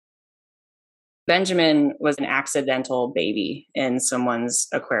Benjamin was an accidental baby in someone's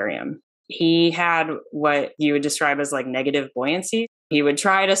aquarium. He had what you would describe as like negative buoyancy. He would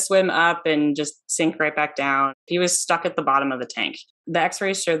try to swim up and just sink right back down. He was stuck at the bottom of the tank. The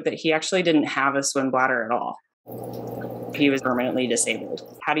x-rays showed that he actually didn't have a swim bladder at all. He was permanently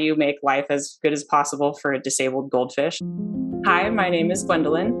disabled. How do you make life as good as possible for a disabled goldfish? Hi, my name is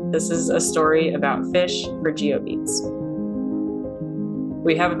Gwendolyn. This is a story about fish for GeoBeats.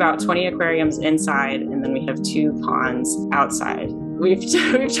 We have about 20 aquariums inside, and then we have 2 ponds outside. We've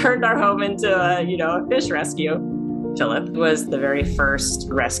turned our home into a fish rescue. Philip was the very first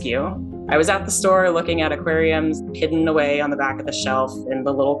rescue. I was at the store looking at aquariums hidden away on the back of the shelf in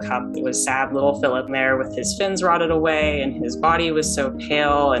the little cup. It was sad little Philip there with his fins rotted away, and his body was so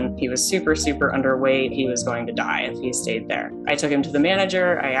pale, and he was super, super underweight. He was going to die if he stayed there. I took him to the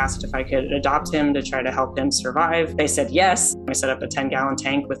manager. I asked if I could adopt him to try to help him survive. They said yes. I set up a 10-gallon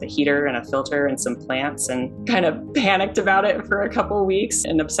tank with a heater and a filter and some plants, and kind of panicked about it for a couple weeks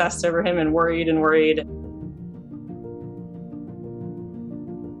and obsessed over him and worried and worried.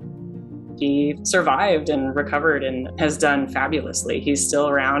 He survived and recovered and has done fabulously. He's still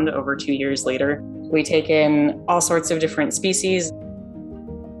around over 2 years later. We take in all sorts of different species.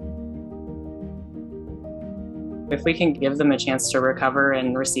 If we can give them a chance to recover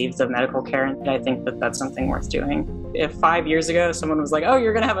and receive the medical care, I think that that's something worth doing. If 5 years ago someone was like, "Oh,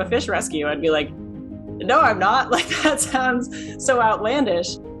 you're gonna have a fish rescue," I'd be like, "No, I'm not." Like, that sounds so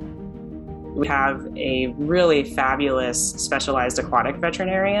outlandish. We have a really fabulous specialized aquatic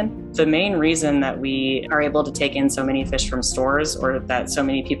veterinarian. The main reason that we are able to take in so many fish from stores, or that so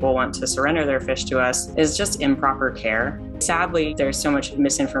many people want to surrender their fish to us, is just improper care. Sadly, there's so much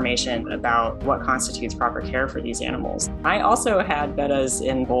misinformation about what constitutes proper care for these animals. I also had bettas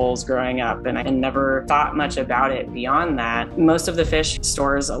in bowls growing up, and I never thought much about it beyond that. Most of the fish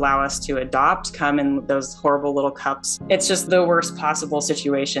stores allow us to adopt come in those horrible little cups. It's just the worst possible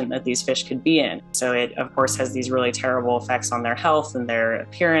situation that these fish could be in. So it, of course, has these really terrible effects on their health and their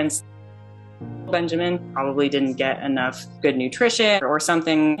appearance. Benjamin probably didn't get enough good nutrition, or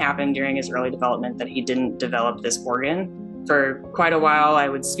something happened during his early development that he didn't develop this organ. For quite a while, I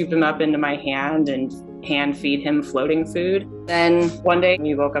would scoop him up into my hand and hand feed him floating food. Then one day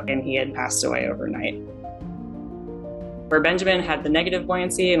we woke up and he had passed away overnight. Where Benjamin had the negative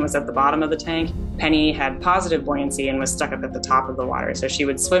buoyancy and was at the bottom of the tank, Penny had positive buoyancy and was stuck up at the top of the water. So she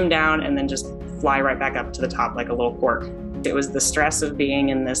would swim down and then just fly right back up to the top like a little cork. It was the stress of being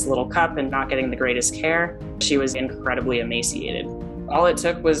in this little cup and not getting the greatest care. She was incredibly emaciated. All it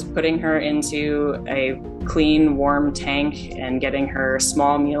took was putting her into a clean, warm tank and getting her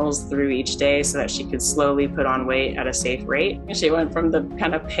small meals through each day so that she could slowly put on weight at a safe rate. She went from the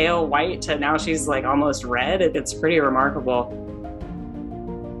kind of pale white to now she's like almost red. It's pretty remarkable.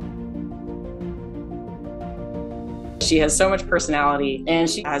 She has so much personality, and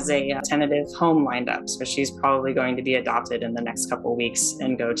she has a tentative home lined up, so she's probably going to be adopted in the next couple weeks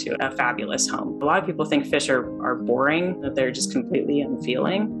and go to a fabulous home. A lot of people think fish are boring, that they're just completely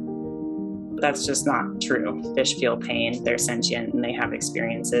unfeeling. That's just not true. Fish feel pain, they're sentient, and they have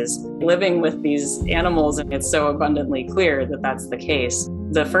experiences. Living with these animals, it's so abundantly clear that that's the case.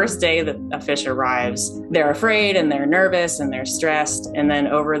 The first day that a fish arrives, they're afraid and they're nervous and they're stressed, and then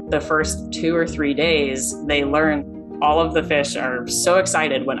over the first 2 or 3 days, they learn. All of the fish are so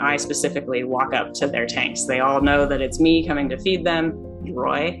excited when I specifically walk up to their tanks. They all know that it's me coming to feed them.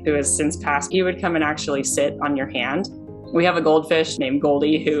 Roy, who has since passed, he would come and actually sit on your hand. We have a goldfish named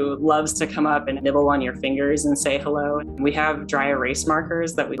Goldie who loves to come up and nibble on your fingers and say hello. We have dry erase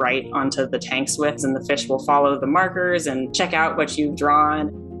markers that we write onto the tanks with, and the fish will follow the markers and check out what you've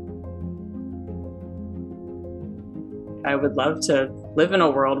drawn. I would love to live in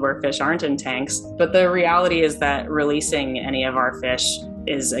a world where fish aren't in tanks, but the reality is that releasing any of our fish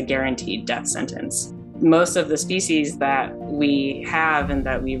is a guaranteed death sentence. Most of the species that we have and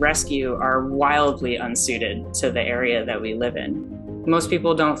that we rescue are wildly unsuited to the area that we live in. Most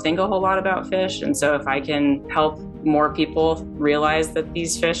people don't think a whole lot about fish, and so if I can help more people realize that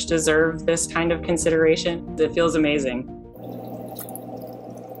these fish deserve this kind of consideration, it feels amazing.